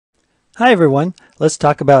Hi everyone, let's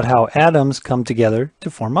talk about how atoms come together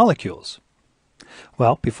to form molecules.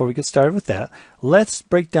 Well, before we get started with that, let's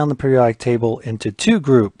break down the periodic table into two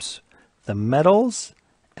groups, the metals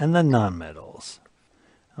and the nonmetals.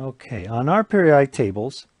 Okay, on our periodic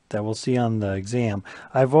tables that we'll see on the exam,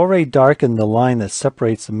 I've already darkened the line that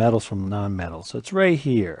separates the metals from nonmetals. So it's right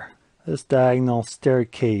here. This diagonal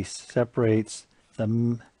staircase separates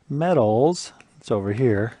the metals, it's over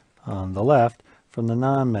here on the left, from the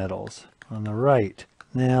nonmetals on the right.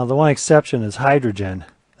 Now the one exception is hydrogen.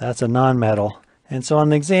 That's a nonmetal. And so on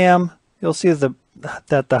the exam, you'll see that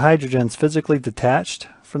the hydrogen is physically detached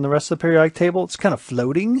from the rest of the periodic table. It's kind of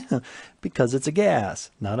floating because it's a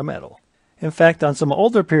gas, not a metal. In fact, on some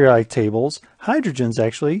older periodic tables, hydrogen's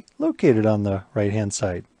actually located on the right-hand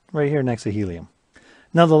side, right here next to helium.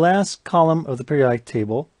 Now the last column of the periodic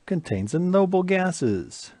table contains the noble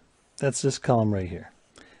gases. That's this column right here.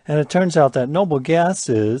 And it turns out that noble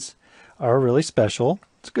gases are really special.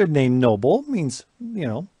 It's a good name, noble. It means,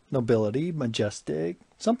 nobility, majestic,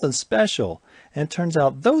 something special. And it turns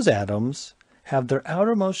out those atoms have their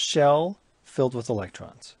outermost shell filled with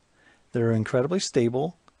electrons. They're incredibly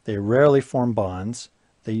stable. They rarely form bonds.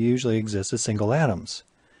 They usually exist as single atoms.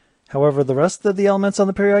 However, the rest of the elements on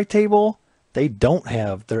the periodic table, they don't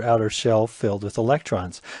have their outer shell filled with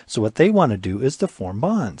electrons. So what they want to do is to form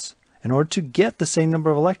bonds in order to get the same number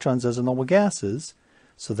of electrons as the noble gases,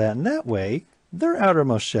 so that in that way, their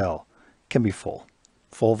outermost shell can be full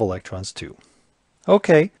of electrons too.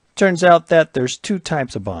 Okay, turns out that there's two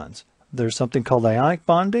types of bonds. There's something called ionic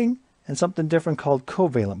bonding and something different called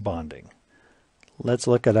covalent bonding. Let's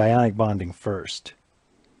look at ionic bonding first.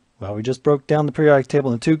 Well, we just broke down the periodic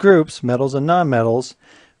table into two groups, metals and nonmetals.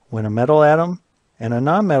 When a metal atom and a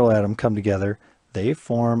nonmetal atom come together, they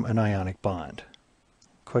form an ionic bond.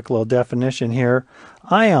 Quick little definition here.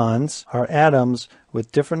 Ions are atoms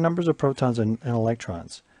with different numbers of protons and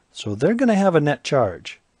electrons. So they're going to have a net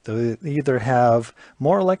charge. They'll either have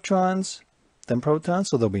more electrons than protons,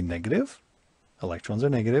 so they'll be negative. Electrons are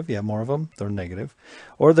negative. You have more of them, they're negative.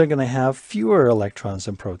 Or they're going to have fewer electrons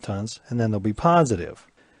than protons, and then they'll be positive.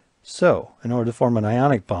 So in order to form an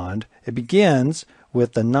ionic bond, it begins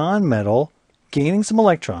with the nonmetal gaining some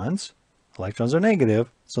electrons. Electrons are negative,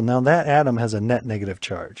 so now that atom has a net negative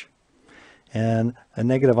charge. And a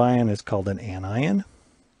negative ion is called an anion.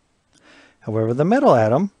 However, the metal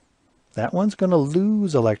atom, that one's going to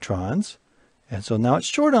lose electrons. And so now it's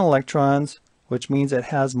short on electrons, which means it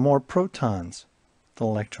has more protons than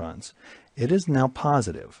electrons. It is now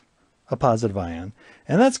positive, a positive ion.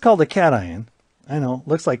 And that's called a cation. I know,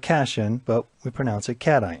 looks like cation, but we pronounce it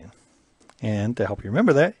cation. And to help you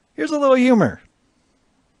remember that, here's a little humor.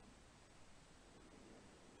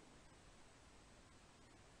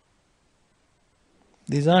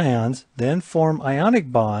 These ions then form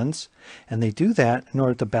ionic bonds, and they do that in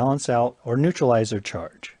order to balance out or neutralize their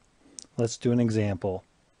charge. Let's do an example.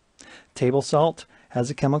 Table salt has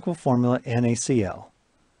a chemical formula NaCl.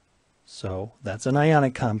 So that's an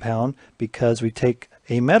ionic compound because we take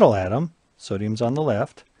a metal atom, sodium's on the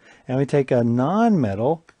left, and we take a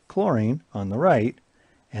non-metal, chlorine, on the right,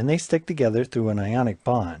 and they stick together through an ionic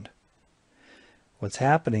bond. What's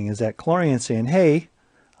happening is that chlorine is saying, hey,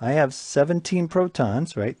 I have 17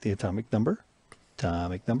 protons, right? The atomic number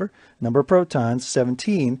of protons,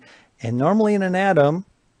 17. And normally in an atom,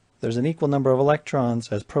 there's an equal number of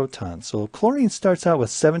electrons as protons. So chlorine starts out with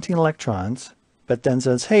 17 electrons, but then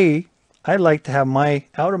says, hey, I'd like to have my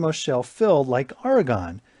outermost shell filled like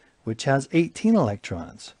argon, which has 18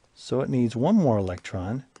 electrons. So it needs one more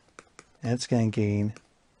electron, and it's going to gain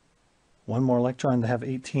one more electron to have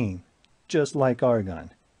 18, just like argon.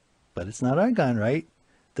 But it's not argon, right?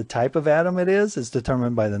 The type of atom it is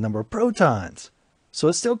determined by the number of protons. So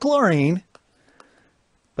it's still chlorine,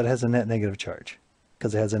 but it has a net negative charge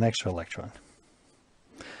because it has an extra electron.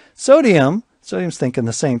 Sodium's thinking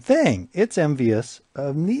the same thing. It's envious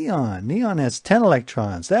of neon. Neon has 10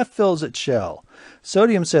 electrons. That fills its shell.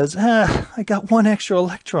 Sodium says, I got one extra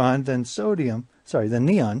electron than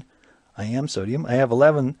neon. I am sodium. I have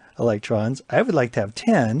 11 electrons. I would like to have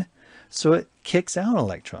 10. So it kicks out an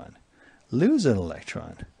electron. Lose an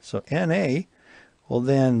electron. So Na will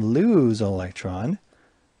then lose an electron.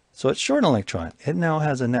 So it's short an electron. It now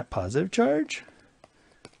has a net positive charge.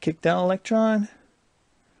 Kick down electron.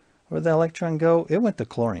 Where'd the electron go? It went to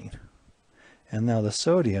chlorine. And now the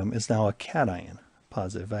sodium is now a cation,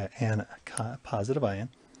 positive ion.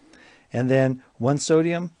 And then one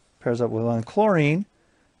sodium pairs up with one chlorine,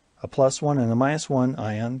 a +1 and a -1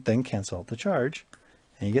 ion, then cancel out the charge,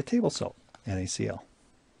 and you get table salt, NaCl.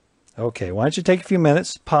 Okay, why don't you take a few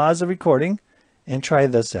minutes, pause the recording, and try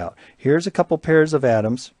this out. Here's a couple pairs of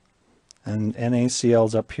atoms. And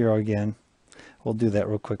NaCl's up here again. We'll do that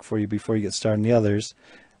real quick for you before you get started on the others.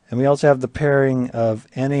 And we also have the pairing of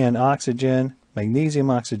Na and oxygen, magnesium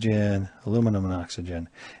oxygen, aluminum and oxygen.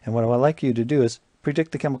 And what I would like you to do is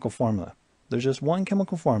predict the chemical formula. There's just one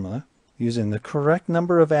chemical formula using the correct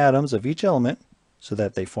number of atoms of each element so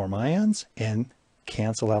that they form ions and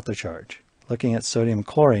cancel out the charge. Looking at sodium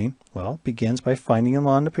chlorine, well, it begins by finding them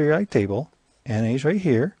on the periodic table. Na's right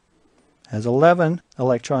here, has 11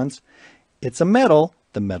 electrons. It's a metal.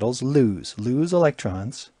 The metals lose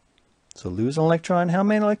electrons. So lose an electron, how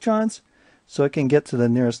many electrons? So it can get to the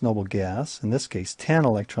nearest noble gas, in this case 10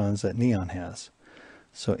 electrons that neon has.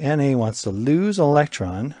 So Na wants to lose an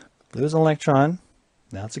electron,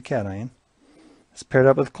 now it's a cation. It's paired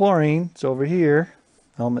up with chlorine, it's over here,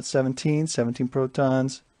 element 17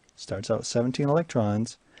 protons, starts out with 17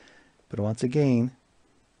 electrons, but it wants to gain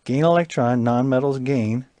electron, non-metals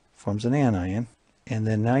gain, forms an anion, and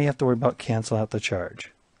then now you have to worry about cancel out the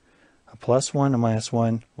charge. A +1, a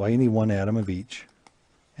 -1, well, you need one atom of each.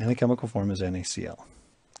 And the chemical form is NaCl.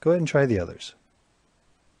 Go ahead and try the others.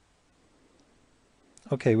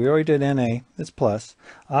 Okay, we already did Na, it's plus.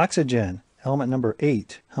 Oxygen, element number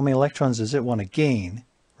 8. How many electrons does it want to gain?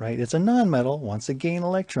 Right, it's a nonmetal, wants to gain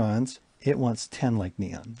electrons. It wants 10 like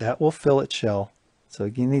neon. That will fill its shell, so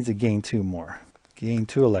it needs to gain 2 more. Gain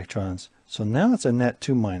 2 electrons. So now it's a net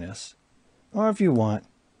 2 minus. Or if you want,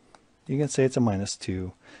 you can say it's a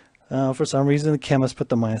 -2. For some reason, the chemist put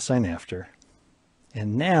the minus sign after.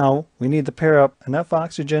 And now we need to pair up enough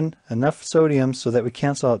oxygen, enough sodium so that we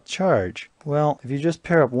cancel out charge. Well, if you just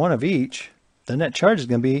pair up one of each, the net charge is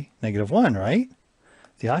going to be -1, right?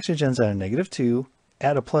 The oxygen's at a -2,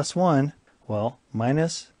 add a +1, well,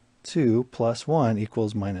 -2 + 1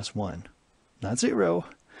 equals -1. Not 0.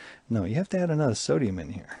 No, you have to add another sodium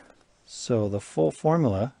in here. So the full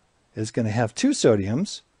formula is going to have 2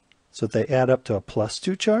 sodiums, so they add up to a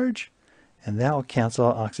 +2 charge, and that will cancel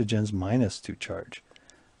out oxygen's -2 charge.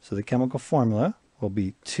 So the chemical formula will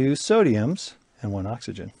be 2 sodiums and 1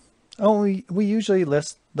 oxygen. Oh, we usually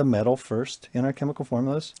list the metal first in our chemical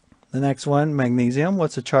formulas. The next one, magnesium.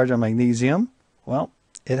 What's the charge on magnesium? Well,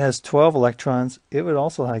 it has 12 electrons. It would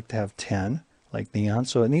also like to have 10, like neon,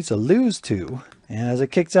 so it needs to lose 2. And as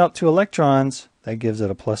it kicks out 2 electrons, that gives it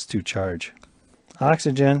a +2 charge.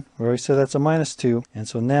 Oxygen, we already said that's a -2, and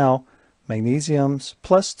so now magnesium's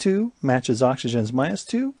 +2 matches oxygen's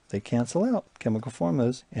 -2. They cancel out. Chemical formula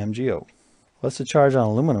is MgO. What's the charge on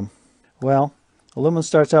aluminum? Well, aluminum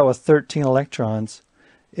starts out with 13 electrons.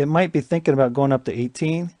 It might be thinking about going up to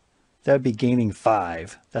 18. That would be gaining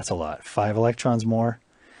 5. That's a lot. 5 electrons more.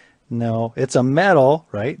 No, it's a metal,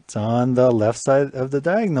 right? It's on the left side of the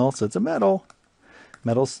diagonal, so it's a metal.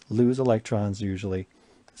 Metals lose electrons usually.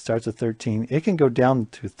 It starts at 13. It can go down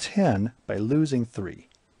to 10 by losing 3.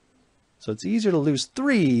 So it's easier to lose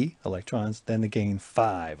 3 electrons than to gain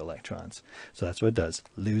 5 electrons. So that's what it does.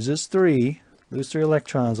 Lose 3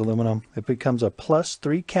 electrons, aluminum. It becomes a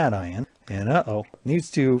 +3 cation. And needs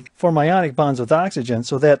to form ionic bonds with oxygen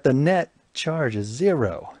so that the net charge is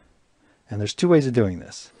 0. And there's 2 ways of doing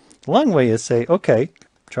this. The long way is say, okay,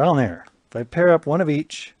 trial and error. If I pair up one of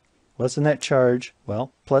each, what's the net charge?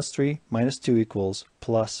 Well, +3 - 2 equals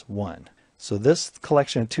 +1. So this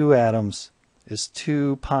collection of 2 atoms is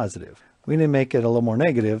too positive. We need to make it a little more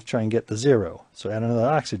negative, try and get the 0. So add another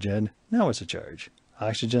oxygen. Now it's a charge.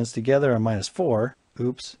 Oxygens together are -4.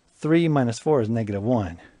 Oops. 3 - 4 is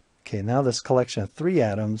 -1. Okay, now this collection of 3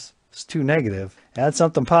 atoms is too negative. Add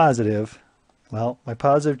something positive. Well, my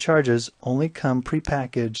positive charges only come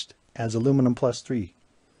prepackaged as aluminum +3.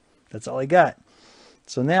 That's all I got.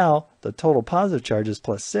 So now the total positive charge is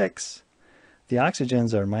 +6. The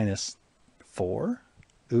oxygens are -4.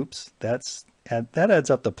 Oops, that adds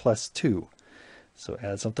up to +2. So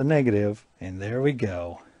add something negative, and there we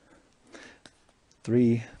go.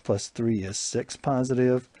 3 + 3 is 6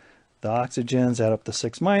 positive. The oxygens add up to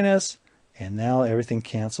 6 minus, and now everything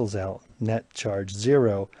cancels out. Net charge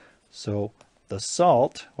 0. So the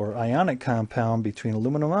salt or ionic compound between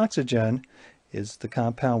aluminum and oxygen is the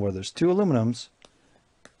compound where there's 2 aluminums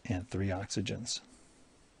and 3 oxygens.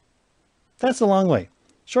 That's a long way.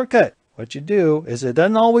 Shortcut. What you do is it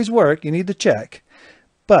doesn't always work. You need to check.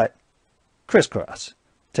 But crisscross.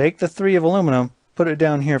 Take the 3 of aluminum, put it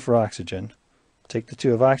down here for oxygen. Take the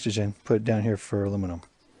 2 of oxygen, put it down here for aluminum.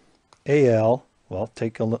 Al, well,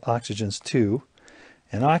 take oxygen's 2,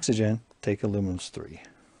 and oxygen, take aluminum's 3.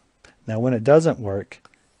 Now when it doesn't work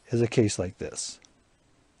is a case like this.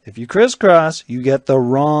 If you crisscross, you get the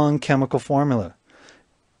wrong chemical formula.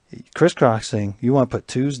 Crisscrossing, you want to put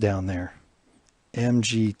 2's down there.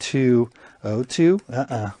 Mg2O2,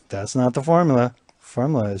 that's not the formula.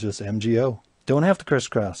 formula is just MgO. Don't have to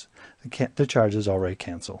crisscross. The charges already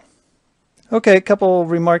cancel. Okay, a couple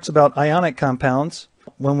remarks about ionic compounds.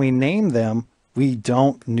 When we name them, we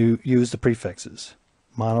don't use the prefixes.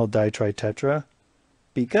 Mono, di, tri, tetra.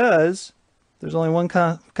 Because there's only one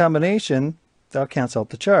combination that'll cancel out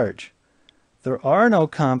the charge. There are no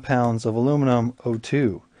compounds of aluminum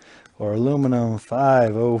O2 or aluminum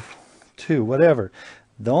 5O2, whatever.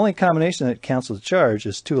 The only combination that cancels the charge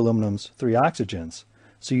is 2 aluminums, 3 oxygens.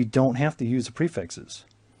 So you don't have to use the prefixes.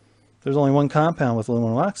 There's only one compound with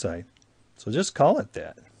aluminum oxide. So just call it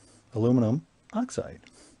that, aluminum oxide.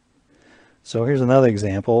 So here's another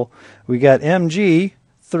example. We got Mg,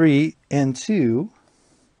 3, and 2.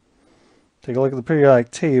 Take a look at the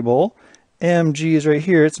periodic table. Mg is right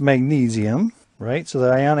here. It's magnesium, right? So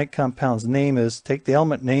the ionic compound's name is, take the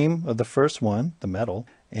element name of the first one, the metal,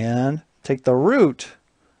 and take the root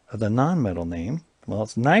of the nonmetal name. Well,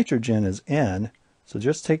 it's nitrogen is N, so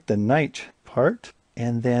just take the nit part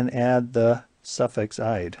and then add the suffix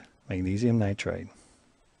 "ide," magnesium nitride.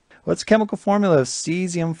 What's the chemical formula of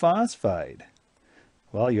cesium phosphide?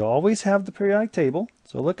 Well, you always have the periodic table,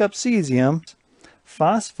 so look up cesium.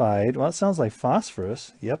 Phosphide, well, it sounds like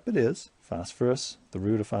phosphorus. Yep, it is. Phosphorus, the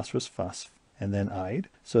root of phosphorus, and then ide.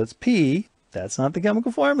 So it's P. That's not the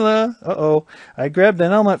chemical formula. Uh-oh. I grabbed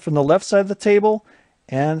an element from the left side of the table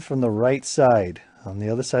and from the right side on the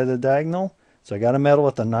other side of the diagonal. So I got a metal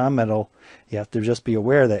with a nonmetal. You have to just be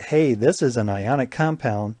aware that, hey, this is an ionic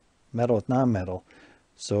compound, metal with nonmetal.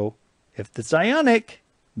 So if it's ionic,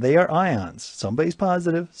 they are ions. Somebody's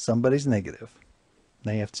positive, somebody's negative.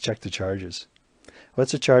 Now you have to check the charges.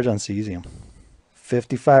 What's the charge on cesium?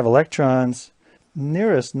 55 electrons.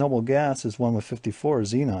 Nearest noble gas is one with 54,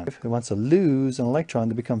 xenon. It wants to lose an electron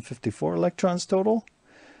to become 54 electrons total.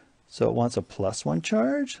 So it wants a +1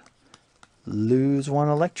 charge. Lose 1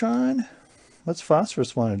 electron. What's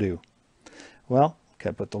phosphorus want to do? Well,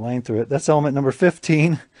 gotta put the line through it. That's element number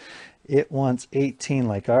 15. It wants 18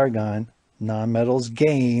 like argon. Nonmetals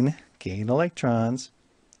gain electrons.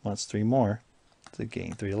 Wants 3 more. To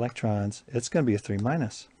gain 3 electrons. It's going to be a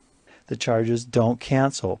 3-. The charges don't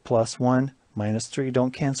cancel. +1, -3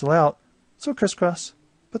 don't cancel out. So crisscross.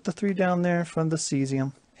 Put the 3 down there from the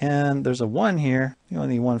cesium. And there's a 1 here. You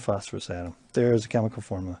only need 1 phosphorus atom. There's a chemical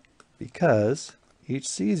formula. Because each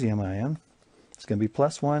cesium ion is going to be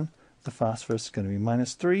 +1. The phosphorus is going to be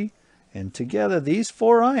 -3. And together these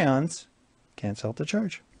 4 ions cancel out the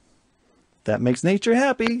charge. That makes nature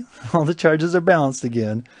happy. All the charges are balanced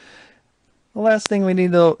again. The last thing we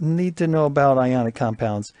need to know about ionic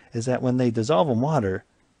compounds is that when they dissolve in water,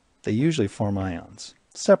 they usually form ions,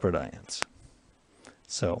 separate ions.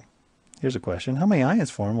 So here's a question. How many ions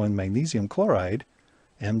form when magnesium chloride,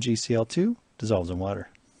 MgCl2, dissolves in water?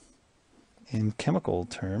 In chemical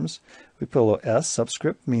terms, we put a little S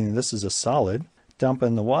subscript, meaning this is a solid. Dump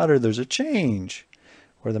in the water, there's a change,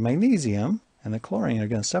 where the magnesium and the chlorine are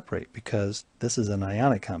going to separate because this is an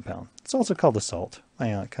ionic compound. It's also called a salt.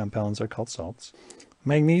 Ionic compounds are called salts.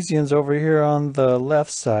 Magnesium's over here on the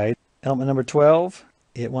left side. Element number 12,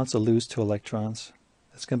 it wants to lose 2 electrons.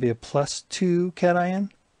 It's going to be a +2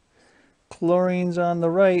 cation. Chlorine's on the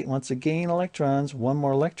right, wants to gain electrons, 1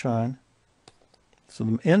 more electron.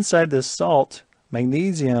 So inside this salt,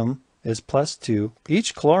 magnesium is +2.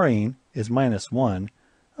 Each chlorine is -1.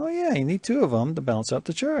 Oh yeah, you need 2 of them to balance out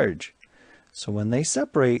the charge. So when they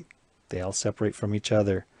separate, they all separate from each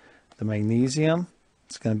other. The magnesium,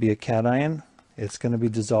 it's going to be a cation. It's going to be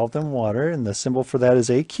dissolved in water, and the symbol for that is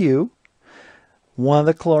AQ. One of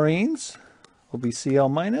the chlorines will be Cl-,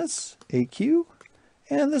 AQ.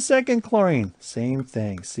 And the second chlorine, same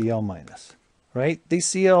thing, Cl-. Right? These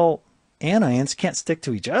Cl anions can't stick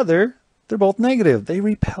to each other. They're both negative. They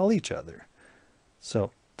repel each other.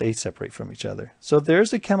 So they separate from each other. So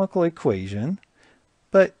there's the chemical equation.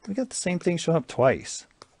 But we got the same thing showing up twice.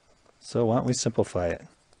 So why don't we simplify it?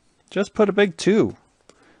 Just put a big 2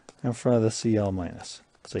 in front of the Cl-.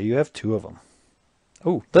 So you have 2 of them.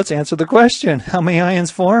 Oh, let's answer the question. How many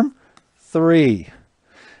ions form? 3.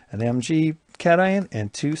 An Mg cation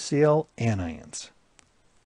and 2 Cl anions.